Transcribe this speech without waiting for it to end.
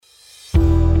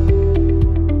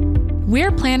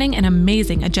We're planning an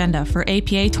amazing agenda for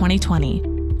APA 2020,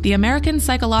 the American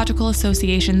Psychological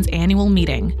Association's annual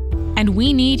meeting, and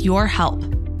we need your help.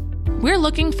 We're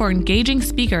looking for engaging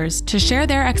speakers to share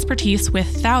their expertise with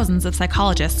thousands of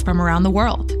psychologists from around the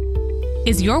world.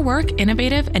 Is your work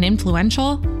innovative and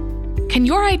influential? Can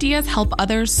your ideas help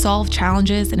others solve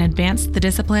challenges and advance the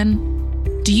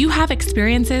discipline? Do you have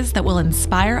experiences that will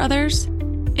inspire others?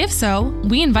 If so,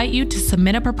 we invite you to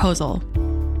submit a proposal.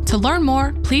 To learn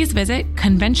more, please visit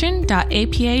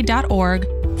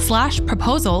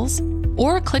convention.apa.org/proposals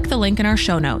or click the link in our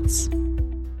show notes.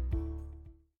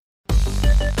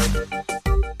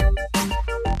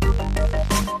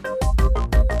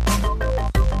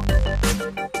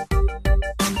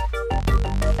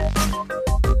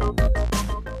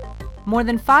 More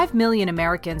than 5 million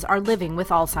Americans are living with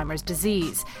Alzheimer's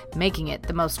disease, making it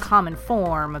the most common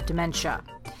form of dementia.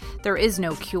 There is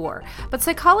no cure, but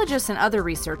psychologists and other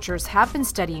researchers have been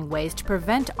studying ways to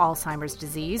prevent Alzheimer's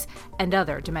disease and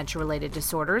other dementia-related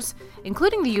disorders,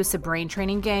 including the use of brain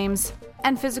training games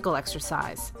and physical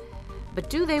exercise. But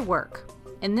do they work?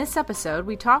 In this episode,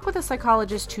 we talk with a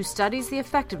psychologist who studies the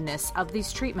effectiveness of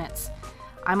these treatments.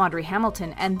 I'm Audrey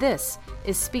Hamilton, and this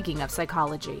is Speaking of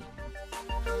Psychology.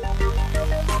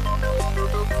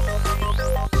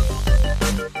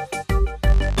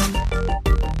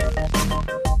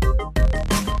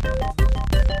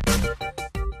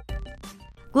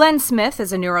 Glenn Smith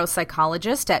is a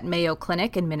neuropsychologist at Mayo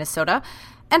Clinic in Minnesota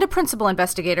and a principal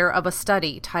investigator of a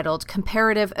study titled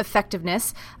Comparative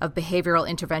Effectiveness of Behavioral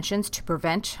Interventions to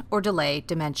Prevent or Delay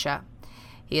Dementia.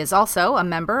 He is also a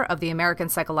member of the American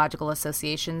Psychological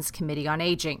Association's Committee on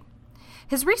Aging.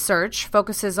 His research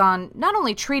focuses on not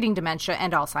only treating dementia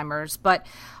and Alzheimer's, but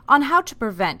on how to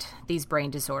prevent these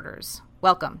brain disorders.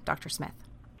 Welcome, Dr. Smith.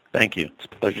 Thank you. It's a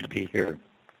pleasure to be here.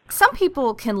 Some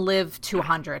people can live to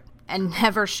 100 and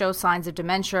never show signs of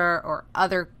dementia or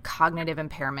other cognitive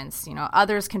impairments.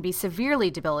 Others can be severely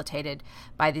debilitated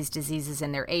by these diseases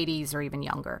in their 80s or even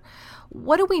younger.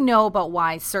 What do we know about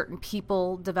why certain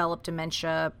people develop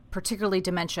dementia, particularly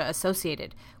dementia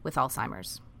associated with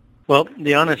Alzheimer's? Well,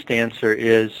 the honest answer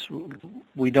is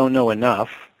we don't know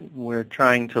enough. We're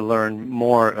trying to learn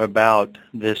more about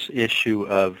this issue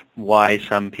of why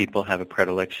some people have a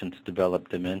predilection to develop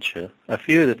dementia. A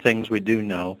few of the things we do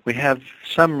know, we have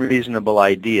some reasonable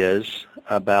ideas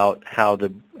about how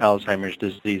the Alzheimer's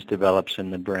disease develops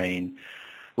in the brain.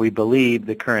 We believe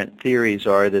the current theories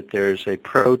are that there's a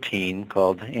protein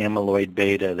called amyloid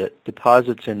beta that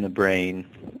deposits in the brain,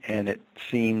 and it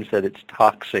seems that it's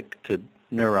toxic to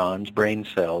neurons, brain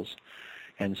cells,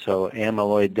 and so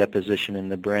amyloid deposition in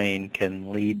the brain can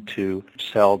lead to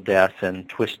cell death and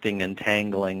twisting and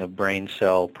tangling of brain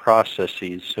cell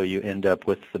processes, so you end up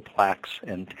with the plaques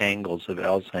and tangles of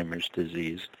Alzheimer's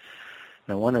disease.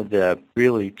 Now, one of the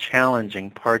really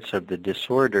challenging parts of the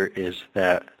disorder is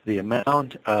that the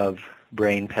amount of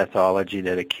brain pathology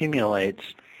that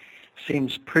accumulates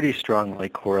seems pretty strongly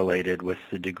correlated with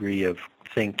the degree of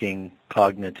thinking,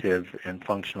 cognitive, and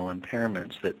functional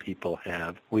impairments that people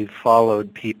have. We've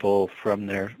followed people from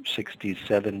their 60s,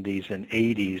 70s, and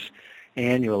 80s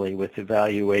annually with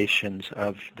evaluations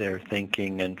of their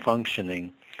thinking and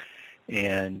functioning.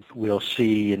 And we'll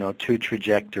see, two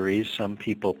trajectories. Some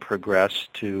people progress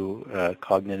to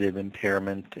cognitive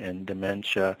impairment and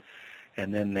dementia,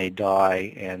 and then they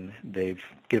die, and they've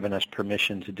given us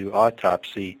permission to do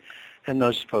autopsy. And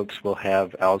those folks will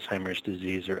have Alzheimer's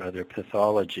disease or other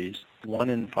pathologies.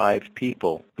 1 in 5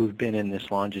 people who've been in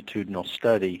this longitudinal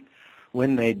study,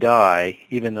 when they die,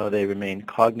 even though they remain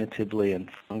cognitively and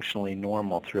functionally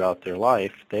normal throughout their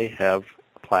life, they have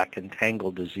plaque and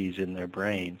tangle disease in their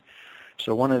brain.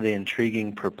 So one of the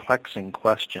intriguing, perplexing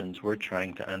questions we're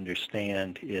trying to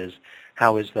understand is,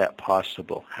 how is that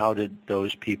possible? How did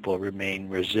those people remain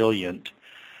resilient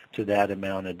to that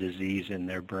amount of disease in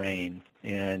their brain?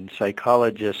 And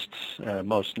psychologists,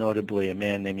 most notably a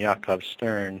man named Yaakov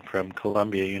Stern from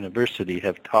Columbia University,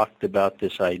 have talked about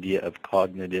this idea of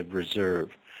cognitive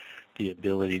reserve, the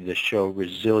ability to show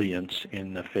resilience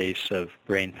in the face of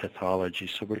brain pathology.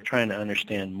 So we're trying to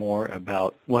understand more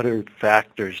about what are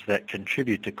factors that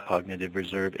contribute to cognitive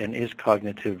reserve, and is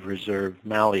cognitive reserve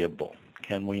malleable?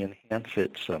 Can we enhance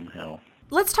it somehow?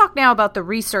 Let's talk now about the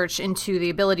research into the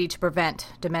ability to prevent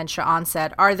dementia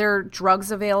onset. Are there drugs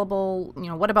available?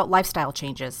 What about lifestyle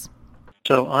changes?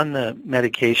 So on the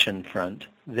medication front,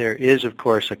 there is, of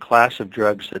course, a class of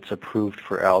drugs that's approved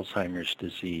for Alzheimer's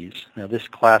disease. Now, this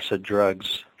class of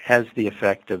drugs has the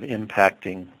effect of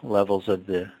impacting levels of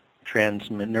the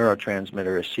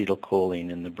neurotransmitter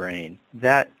acetylcholine in the brain.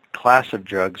 That class of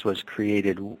drugs was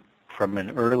created from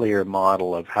an earlier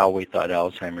model of how we thought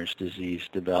Alzheimer's disease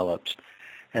develops.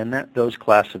 And that those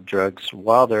class of drugs,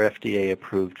 while they're FDA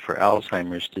approved for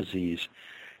Alzheimer's disease,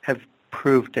 have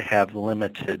proved to have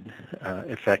limited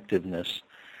effectiveness.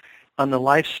 On the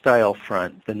lifestyle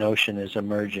front, the notion is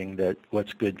emerging that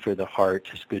what's good for the heart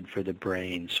is good for the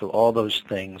brain. So all those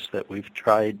things that we've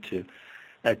tried to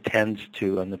attend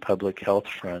to on the public health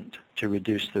front to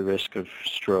reduce the risk of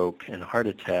stroke and heart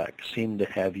attack seem to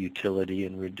have utility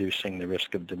in reducing the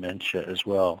risk of dementia as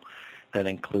well. That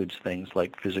includes things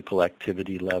like physical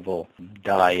activity level,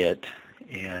 diet,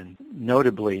 and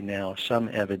notably now some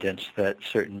evidence that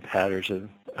certain patterns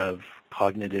of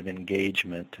cognitive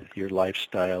engagement, your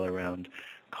lifestyle around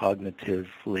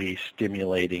cognitively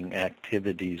stimulating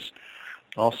activities,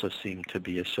 also seem to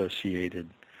be associated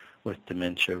with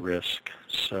dementia risk.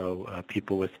 So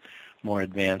people with more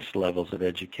advanced levels of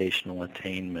educational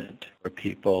attainment, or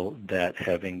people that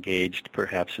have engaged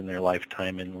perhaps in their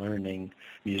lifetime in learning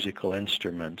musical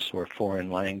instruments or foreign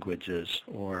languages,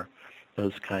 or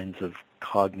those kinds of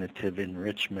cognitive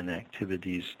enrichment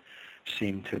activities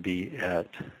seem to be at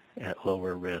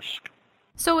lower risk.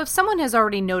 So if someone has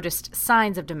already noticed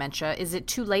signs of dementia, is it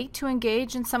too late to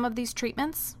engage in some of these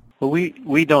treatments? Well,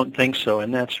 we don't think so,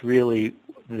 and that's really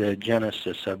the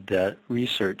genesis of that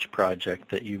research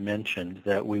project that you mentioned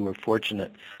that we were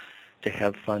fortunate to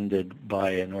have funded by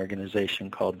an organization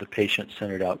called the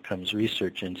Patient-Centered Outcomes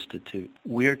Research Institute.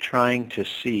 We're trying to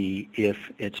see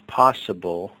if it's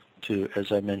possible to,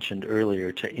 as I mentioned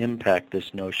earlier, to impact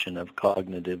this notion of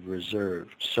cognitive reserve.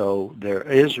 So there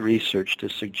is research to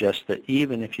suggest that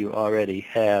even if you already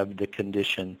have the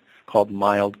condition called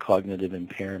mild cognitive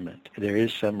impairment, there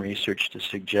is some research to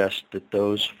suggest that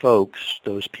those folks,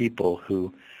 those people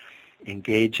who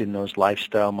engage in those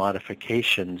lifestyle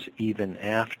modifications even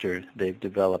after they've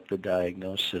developed the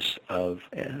diagnosis of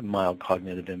mild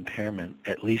cognitive impairment,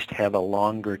 at least have a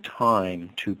longer time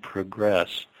to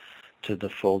progress to the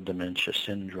full dementia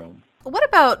syndrome. What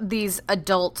about these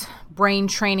adult brain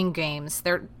training games?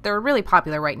 They're really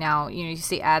popular right now. You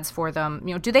see ads for them.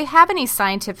 Do they have any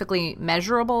scientifically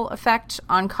measurable effect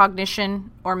on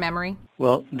cognition or memory?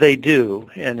 Well, they do,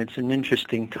 and it's an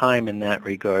interesting time in that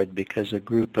regard because a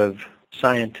group of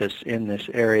scientists in this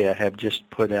area have just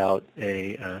put out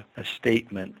a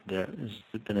statement that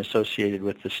has been associated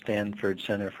with the Stanford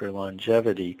Center for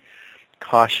Longevity,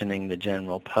 cautioning the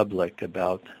general public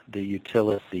about the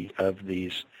utility of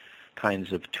these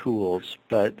kinds of tools.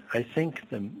 But I think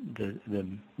the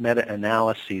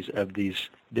meta-analyses of these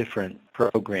different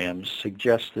programs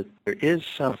suggest that there is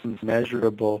some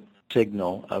measurable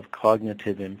signal of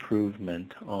cognitive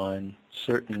improvement on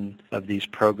certain of these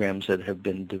programs that have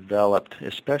been developed,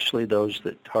 especially those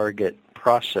that target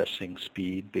processing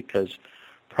speed, because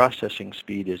processing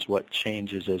speed is what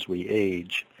changes as we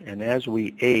age. And as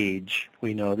we age,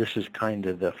 we know this is kind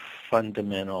of the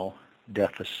fundamental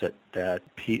deficit that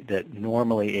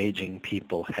normally aging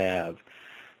people have.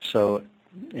 So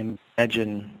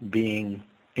imagine being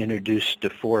introduced to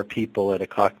 4 people at a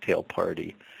cocktail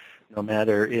party. No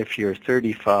matter if you're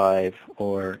 35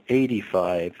 or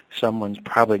 85, someone's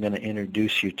probably going to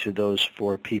introduce you to those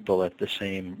 4 people at the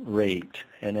same rate.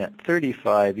 And at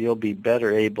 35, you'll be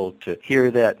better able to hear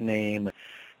that name.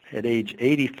 At age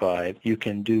 85, you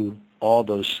can do all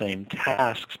those same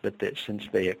tasks, but that since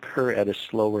they occur at a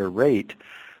slower rate,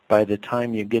 by the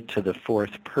time you get to the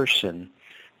 4th person,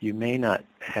 you may not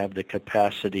have the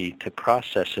capacity to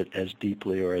process it as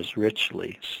deeply or as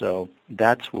richly. So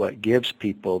that's what gives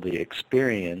people the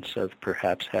experience of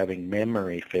perhaps having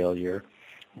memory failure.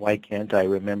 Why can't I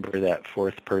remember that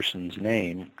 4th person's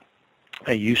name?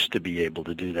 I used to be able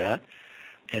to do that,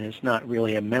 and it's not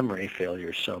really a memory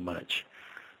failure so much.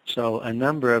 So a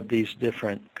number of these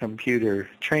different computer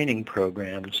training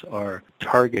programs are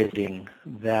targeting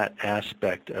that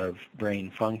aspect of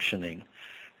brain functioning.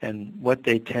 And what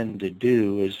they tend to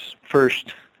do is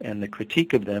first, and the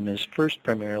critique of them is first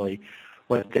primarily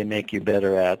what they make you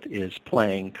better at is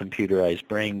playing computerized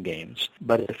brain games.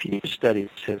 But a few studies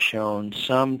have shown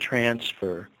some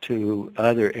transfer to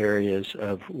other areas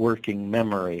of working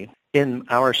memory. In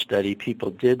our study,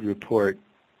 people did report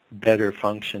better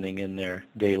functioning in their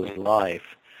daily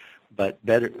life, but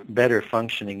better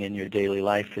functioning in your daily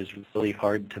life is really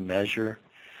hard to measure.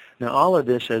 Now, all of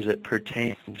this as it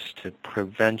pertains to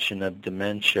prevention of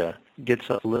dementia gets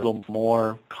a little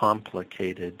more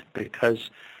complicated because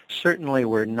certainly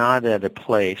we're not at a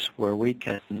place where we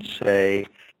can say,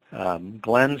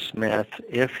 Glenn Smith,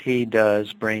 if he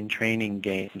does brain training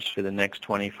games for the next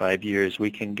 25 years,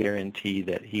 we can guarantee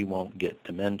that he won't get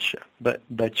dementia. But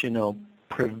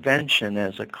prevention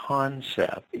as a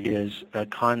concept is a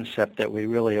concept that we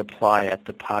really apply at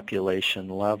the population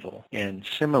level. And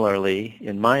similarly,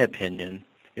 in my opinion,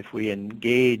 if we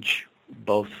engage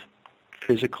both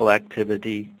physical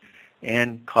activity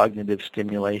and cognitive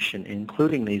stimulation,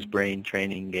 including these brain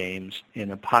training games,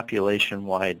 in a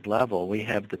population-wide level, we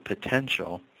have the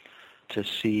potential to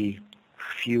see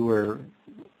fewer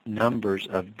numbers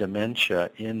of dementia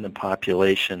in the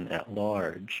population at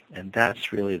large. And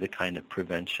that's really the kind of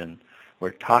prevention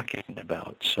we're talking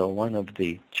about. So one of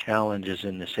the challenges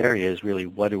in this area is really,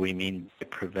 what do we mean by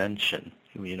prevention?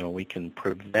 We can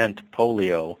prevent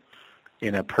polio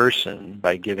in a person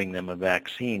by giving them a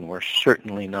vaccine. We're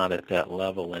certainly not at that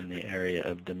level in the area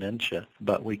of dementia,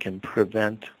 but we can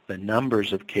prevent the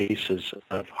numbers of cases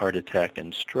of heart attack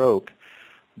and stroke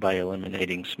by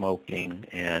eliminating smoking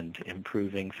and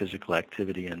improving physical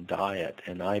activity and diet.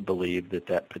 And I believe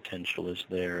that potential is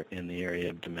there in the area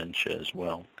of dementia as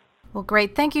well. Well,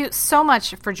 great. Thank you so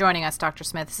much for joining us, Dr.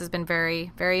 Smith. This has been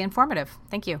very, very informative.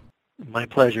 Thank you. My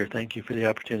pleasure. Thank you for the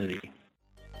opportunity.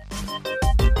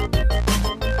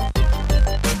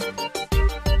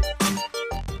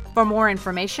 For more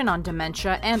information on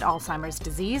dementia and Alzheimer's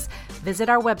disease, visit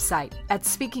our website at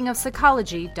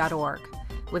speakingofpsychology.org.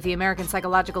 With the American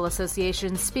Psychological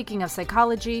Association Speaking of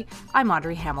Psychology, I'm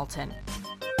Audrey Hamilton.